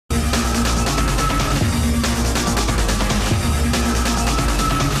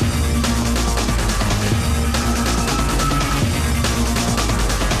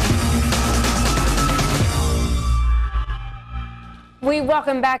We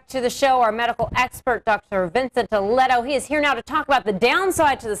welcome back to the show our medical expert, Dr. Vincent Eletto. He is here now to talk about the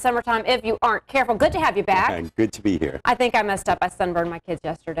downside to the summertime if you aren't careful. Good to have you back. Good to be here. I think I messed up. I sunburned my kids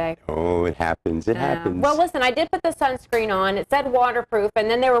yesterday. Oh, it happens. It happens. Well, listen, I did put the sunscreen on. It said waterproof, and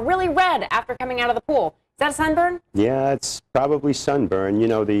then they were really red after coming out of the pool. Is that a sunburn? Yeah, it's probably sunburn. You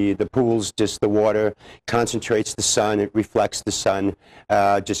know, the pool's just the water concentrates the sun. It reflects the sun.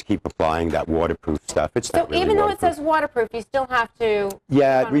 Just keep applying that waterproof stuff. It's not really even though waterproof. it says waterproof, you still have to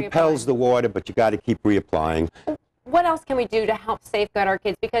Yeah, it repels the water, but you got to keep reapplying. What else can we do to help safeguard our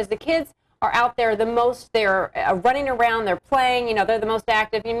kids? Because the kids are out there the most. They're running around. They're playing. You know, they're the most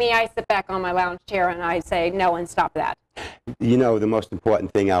active. Me, I sit back on my lounge chair and I say, no, and stop that. You know, the most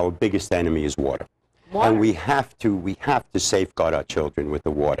important thing, our biggest enemy is water. And we have to safeguard our children with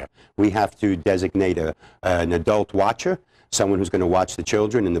the water. We have to designate an adult watcher, someone who's going to watch the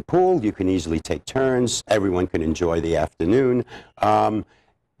children in the pool. You can easily take turns. Everyone can enjoy the afternoon.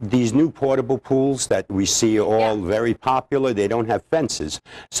 These new portable pools that we see are all very popular. They don't have fences.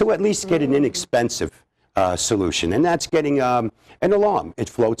 So at least get an inexpensive solution, and that's getting an alarm. It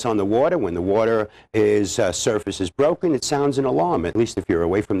floats on the water. When the water surface is broken, it sounds an alarm. At least if you're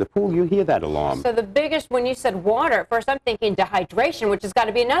away from the pool, you hear that alarm. So the biggest, when you said water, at first I'm thinking dehydration, which has got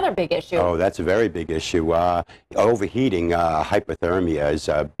to be another big issue. Oh, that's a very big issue. Overheating, hypothermia is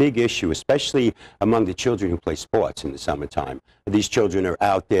a big issue, especially among the children who play sports in the summertime. These children are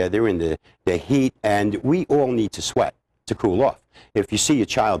out there, they're in the heat, and we all need to sweat to cool off. If you see a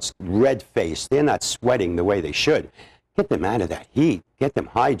child's red face, they're not sweating the way they should. Get them out of that heat. Get them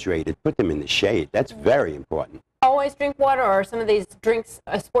hydrated. Put them in the shade. That's very important. Always drink water, or some of these drinks,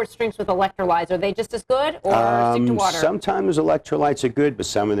 sports drinks with electrolytes, are they just as good, or stick to water? Sometimes electrolytes are good, but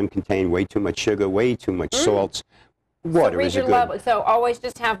some of them contain way too much sugar, way too much salts. Water is a good. So always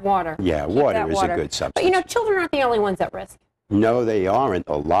just have water. Yeah, water is a good substance. But you know, children aren't the only ones at risk. No, they aren't.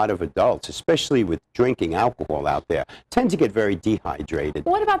 A lot of adults, especially with drinking alcohol out there, tend to get very dehydrated.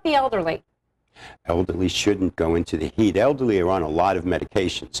 What about the elderly? Elderly shouldn't go into the heat. Elderly are on a lot of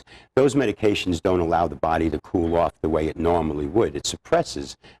medications. Those medications don't allow the body to cool off the way it normally would. It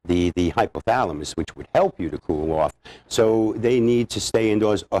suppresses the hypothalamus, which would help you to cool off. So they need to stay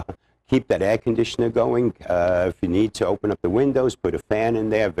indoors. Keep that air conditioner going. If you need to open up the windows, put a fan in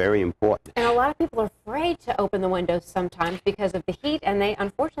there, very important. And a lot of people are afraid to open the windows sometimes because of the heat, and they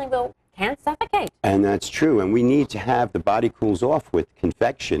unfortunately can suffocate. And that's true, and we need to have the body cools off with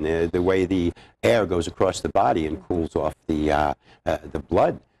convection, the way the air goes across the body and cools off the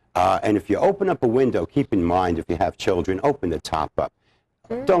blood. And if you open up a window, keep in mind, if you have children, open the top up.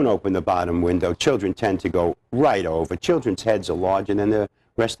 Don't open the bottom window. Children tend to go right over. Children's heads are larger than the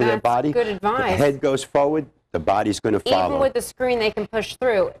rest of their body. Good advice. The head goes forward, the body's going to follow. Even with the screen, they can push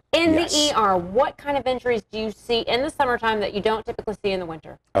through. In the ER, what kind of injuries do you see in the summertime that you don't typically see in the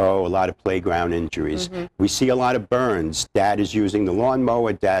winter? Oh, a lot of playground injuries. We see a lot of burns. Dad is using the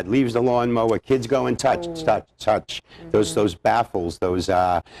lawnmower. Dad leaves the lawnmower. Kids go and touch. Those baffles,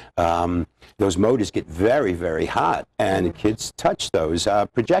 those motors get very, very hot, and kids touch those.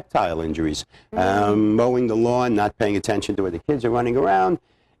 Projectile injuries. Mowing the lawn, not paying attention to where the kids are running around,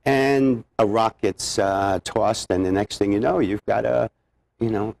 and a rock gets tossed, and the next thing you know, you've got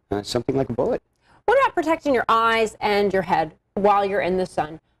something like a bullet. What about protecting your eyes and your head while you're in the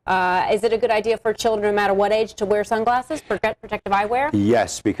sun? Is it a good idea for children, no matter what age, to wear sunglasses, protective eyewear?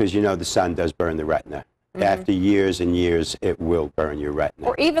 Yes, because you know the sun does burn the retina. After years and years, it will burn your retina.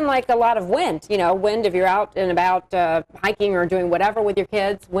 Or even like a lot of wind, wind if you're out and about hiking or doing whatever with your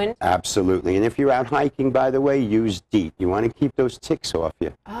kids, wind. Absolutely. And if you're out hiking, by the way, use DEET. You want to keep those ticks off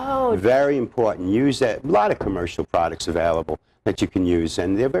you. Oh. Very important. Use that. A lot of commercial products available that you can use,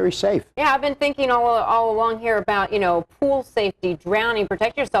 and they're very safe. Yeah, I've been thinking all along here about, pool safety, drowning,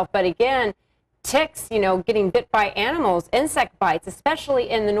 protect yourself. But again, ticks, getting bit by animals, insect bites, especially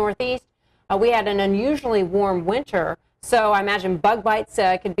in the Northeast. We had an unusually warm winter, so I imagine bug bites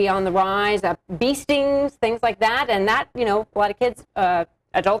could be on the rise, bee stings, things like that, and that, a lot of kids,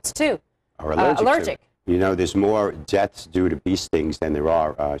 adults too, are allergic. You know, there's more deaths due to bee stings than there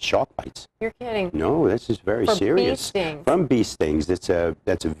are shark bites. You're kidding. No, this is very serious. Bee stings. From bee stings, that's a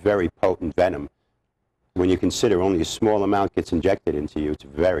very potent venom. When you consider only a small amount gets injected into you, it's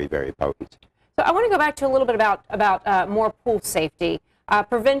very, very potent. So I want to go back to a little bit about more pool safety.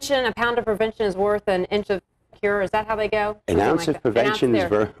 Prevention, a pound of prevention is worth an inch of cure. Is that how they go? An ounce of prevention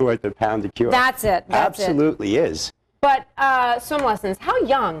is worth a pound of cure. That's it. Absolutely is. But swim lessons, how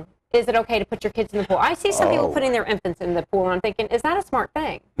young is it okay to put your kids in the pool? I see some people putting their infants in the pool, and I'm thinking, is that a smart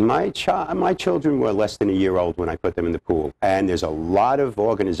thing? My children were less than a year old when I put them in the pool, and there's a lot of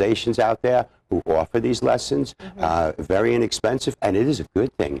organizations out there who offer these lessons, very inexpensive, and it is a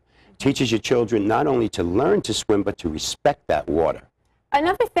good thing. Teaches your children not only to learn to swim, but to respect that water.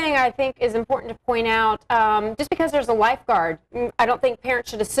 Another thing I think is important to point out, just because there's a lifeguard, I don't think parents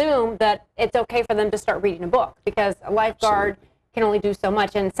should assume that it's okay for them to start reading a book, because a lifeguard can only do so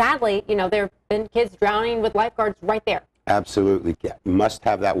much. And sadly, you know, there have been kids drowning with lifeguards right there. Absolutely. Yeah. You must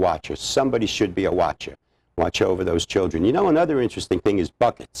have that watcher. Somebody should be a watcher. Watch over those children. You know, another interesting thing is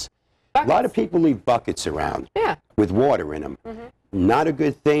buckets. A lot of people leave buckets around with water in them. Not a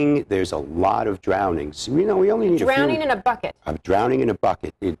good thing. There's a lot of drownings. You know, we only need drowning in a bucket. Drowning in a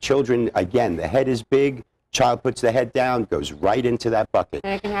bucket. Children, again, the head is big. Child puts the head down, goes right into that bucket.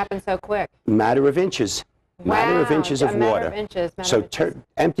 And it can happen so quick. Matter of inches. Matter of inches of water. So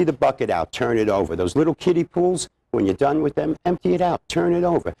empty the bucket out, turn it over. Those little kiddie pools, when you're done with them, empty it out, turn it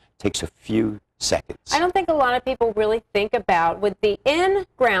over. Takes a few seconds. I don't think a lot of people really think about, with the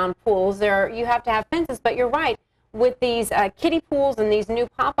in-ground pools, you have to have fences, but you're right. With these kiddie pools and these new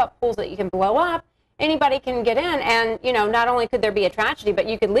pop-up pools that you can blow up, anybody can get in, and, you know, not only could there be a tragedy, but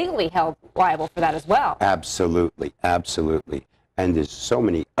you could legally held liable for that as well. Absolutely, absolutely. And there's so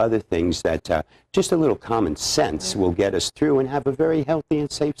many other things that just a little common sense will get us through and have a very healthy and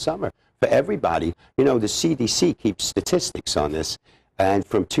safe summer for everybody. You know, the CDC keeps statistics on this, and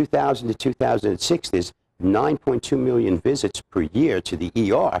from 2000 to 2006, there's 9.2 million visits per year to the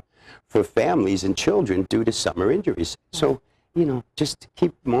ER for families and children due to summer injuries. So, you know, just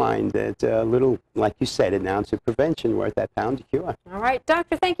keep in mind that a little, like you said, an ounce of prevention worth that pound of cure. All right,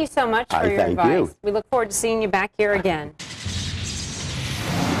 Doctor, thank you so much for your advice. You. We look forward to seeing you back here again.